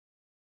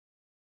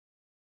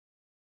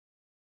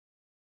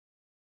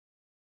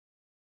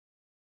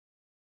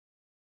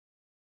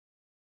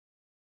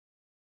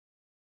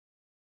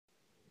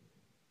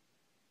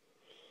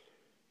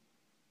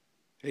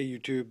Hey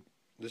YouTube,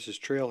 this is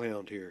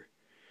Trailhound here.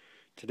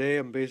 Today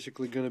I'm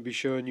basically going to be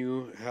showing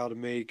you how to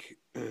make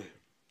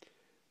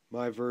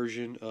my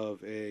version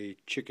of a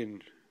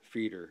chicken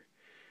feeder.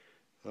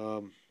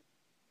 Um,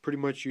 Pretty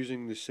much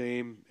using the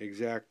same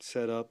exact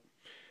setup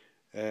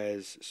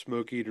as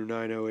Smoke Eater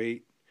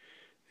 908,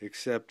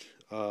 except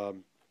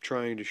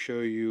trying to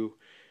show you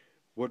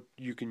what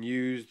you can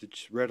use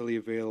that's readily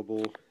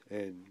available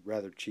and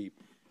rather cheap.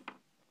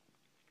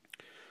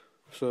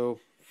 So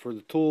for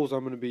the tools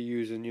I'm going to be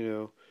using,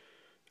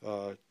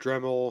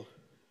 Dremel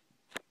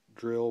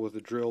drill with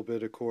a drill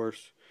bit, of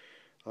course.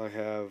 I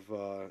have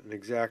an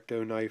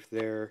X-Acto knife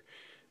there,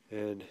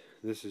 and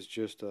this is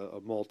just a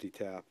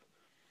multi-tap.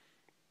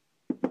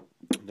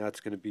 And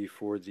that's going to be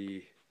for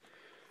the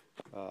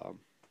um,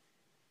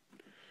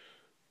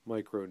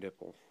 micro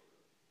nipple.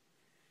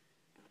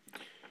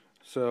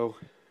 So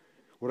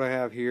what I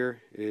have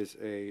here is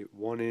a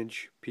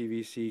 1-inch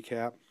PVC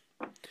cap,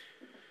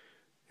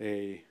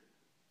 a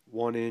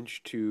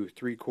 1-inch to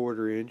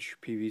 3/4-inch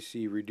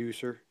PVC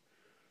reducer,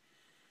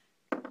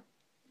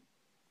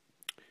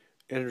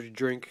 energy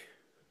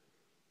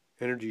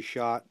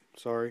shot,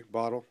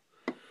 bottle,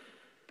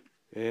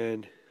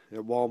 and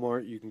at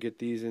Walmart you can get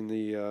these in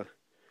the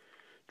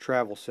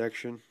travel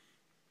section.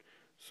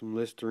 Some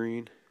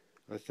Listerine.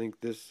 I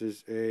think this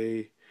is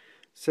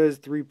says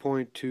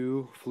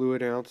 3.2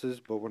 fluid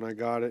ounces, but when I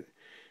got it,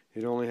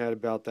 it only had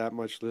about that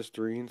much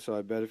Listerine, so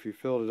I bet if you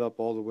filled it up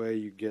all the way,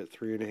 you'd get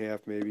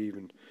 3.5, maybe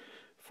even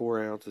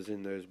 4 ounces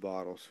in those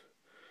bottles.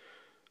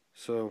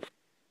 So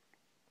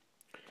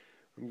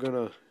I'm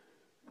gonna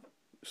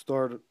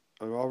I've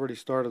already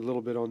started a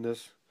little bit on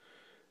this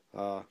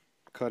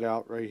cut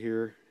out right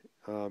here.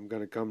 I'm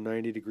gonna come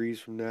 90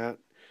 degrees from that.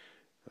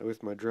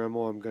 With my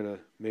Dremel, I'm gonna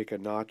make a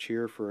notch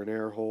here for an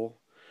air hole,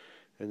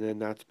 and then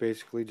that's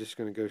basically just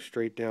going to go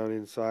straight down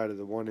inside of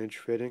the 1-inch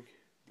fitting.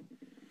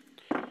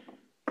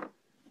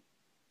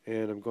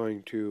 And I'm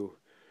going to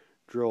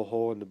drill a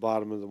hole in the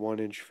bottom of the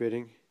 1-inch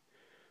fitting,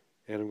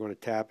 and I'm going to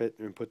tap it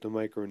and put the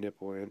micro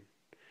nipple in.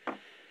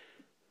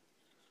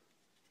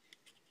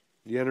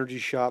 The energy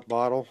shot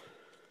bottle,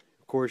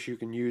 of course you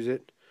can use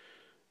it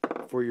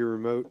for your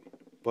remote,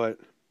 but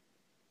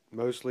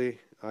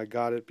mostly I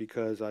got it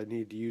because I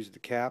need to use the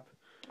cap,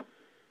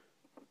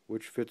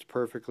 which fits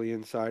perfectly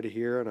inside of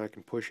here, and I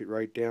can push it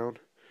right down.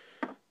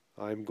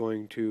 I'm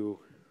going to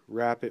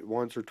wrap it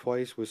once or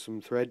twice with some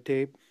thread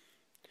tape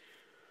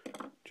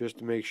just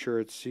to make sure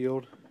it's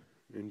sealed,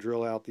 and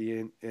drill out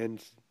the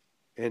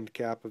end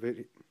cap of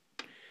it.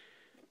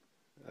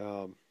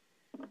 The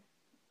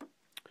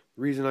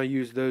reason I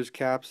use those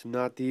caps and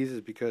not these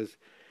is because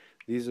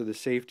these are the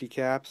safety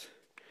caps,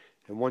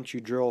 and once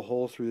you drill a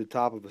hole through the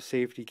top of a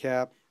safety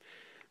cap,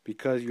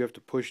 because you have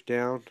to push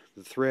down,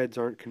 the threads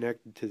aren't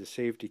connected to the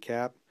safety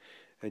cap,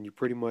 and you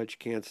pretty much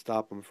can't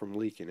stop them from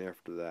leaking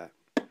after that.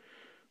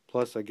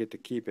 Plus I get to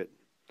keep it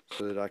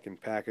so that I can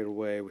pack it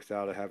away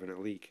without it having it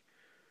leak.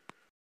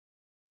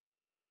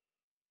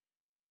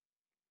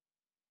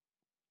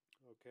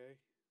 Okay,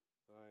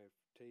 I've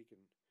taken,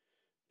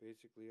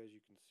 basically, as you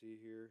can see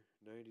here,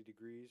 90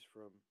 degrees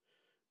from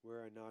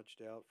where I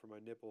notched out for my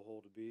nipple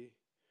hole to be.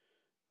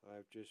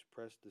 I've just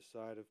pressed the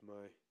side of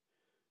my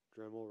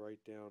Dremel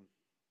right down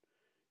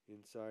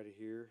inside of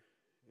here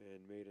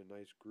and made a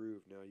nice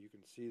groove. Now you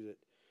can see that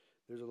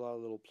there's a lot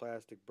of little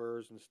plastic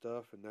burrs and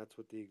stuff, and that's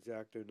what the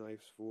X-Acto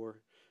knife's for.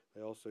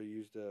 I also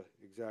used a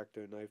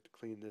X-Acto knife to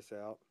clean this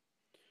out,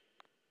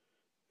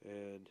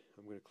 and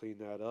I'm going to clean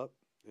that up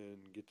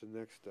and get to the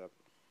next step.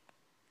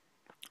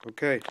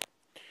 Okay,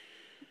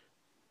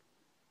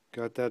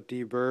 got that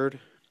deburred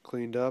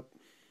cleaned up.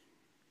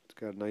 It's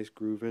got a nice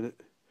groove in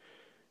it.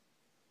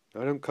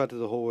 I don't cut it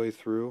the whole way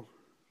through.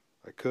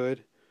 I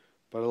could,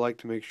 but I like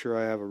to make sure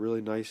I have a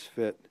really nice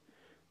fit.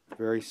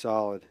 Very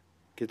solid.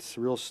 Gets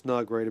real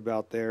snug right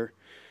about there.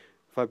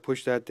 If I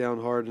push that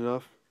down hard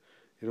enough,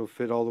 it'll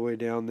fit all the way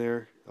down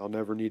there. I'll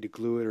never need to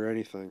glue it or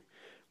anything.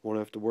 Won't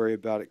have to worry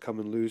about it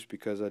coming loose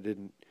because I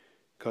didn't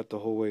cut the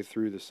whole way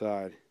through the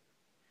side.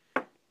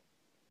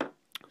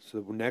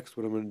 So next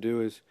what I'm going to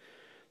do is,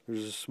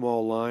 there's a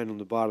small line on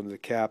the bottom of the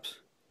caps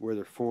where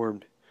they're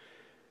formed,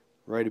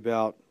 right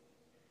about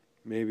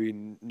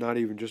maybe not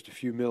even just a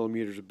few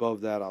millimeters above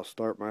that. I'll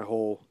start my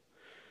hole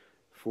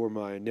for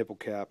my nipple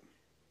cap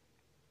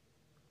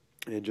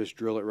and just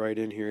drill it right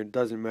in here. It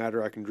doesn't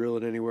matter, I can drill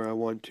it anywhere I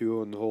want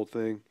to on the whole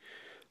thing,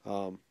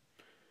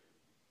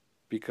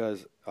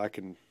 because I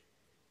can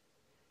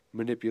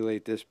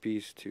manipulate this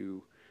piece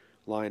to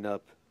line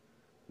up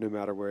no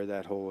matter where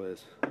that hole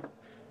is.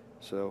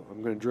 So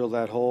I'm going to drill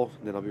that hole,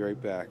 and then I'll be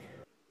right back.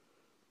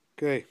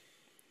 Okay,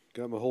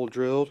 got my hole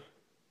drilled.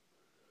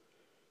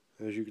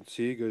 As you can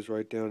see, it goes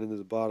right down into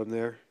the bottom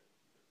there.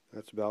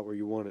 That's about where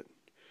you want it.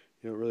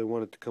 You don't really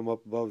want it to come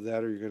up above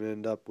that, or you're going to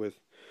end up with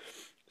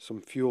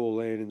some fuel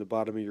laying in the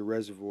bottom of your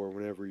reservoir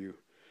whenever you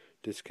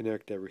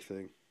disconnect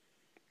everything.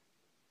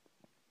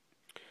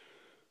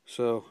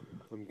 So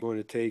I'm going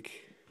to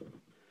take,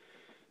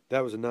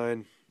 that was a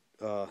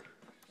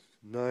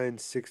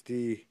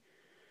 9/64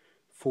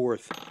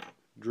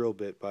 drill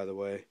bit, by the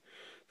way.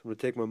 I'm going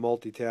to take my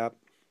multi-tap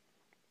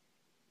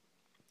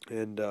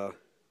and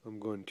I'm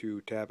going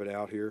to tap it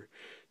out here.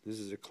 This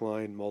is a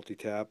Klein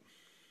multi-tap.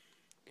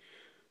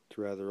 It's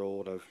rather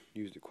old. I've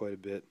used it quite a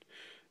bit.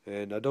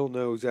 And I don't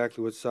know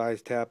exactly what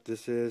size tap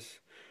this is.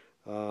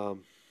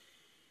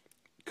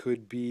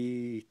 Could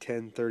be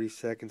 10-30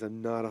 seconds.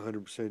 I'm not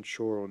 100%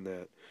 sure on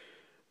that.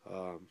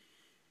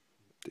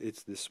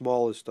 It's the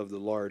smallest of the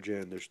large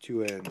end. There's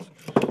two ends.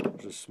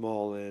 There's a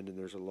small end and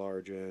there's a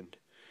large end.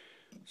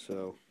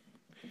 So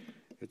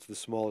it's the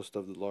smallest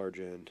of the large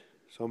end.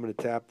 So I'm going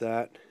to tap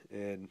that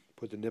and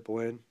put the nipple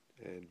in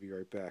and be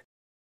right back.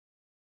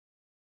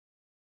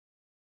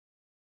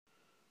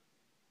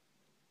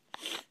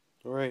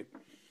 Alright,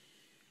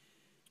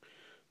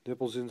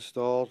 nipple's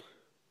installed,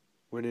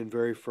 went in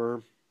very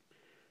firm,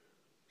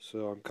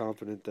 so I'm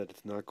confident that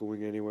it's not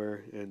going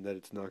anywhere and that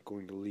it's not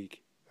going to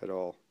leak at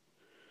all.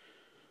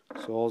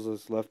 So all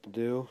that's left to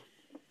do,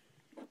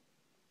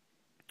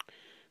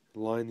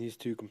 line these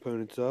two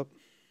components up,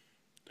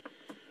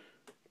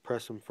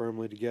 press them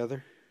firmly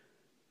together,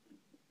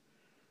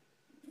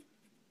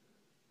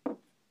 and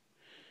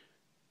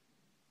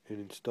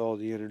install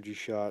the energy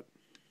shot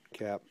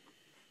cap.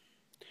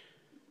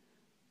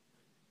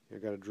 I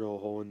got to drill a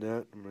hole in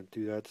that. I'm going to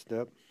do that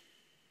step,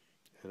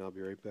 and I'll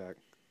be right back.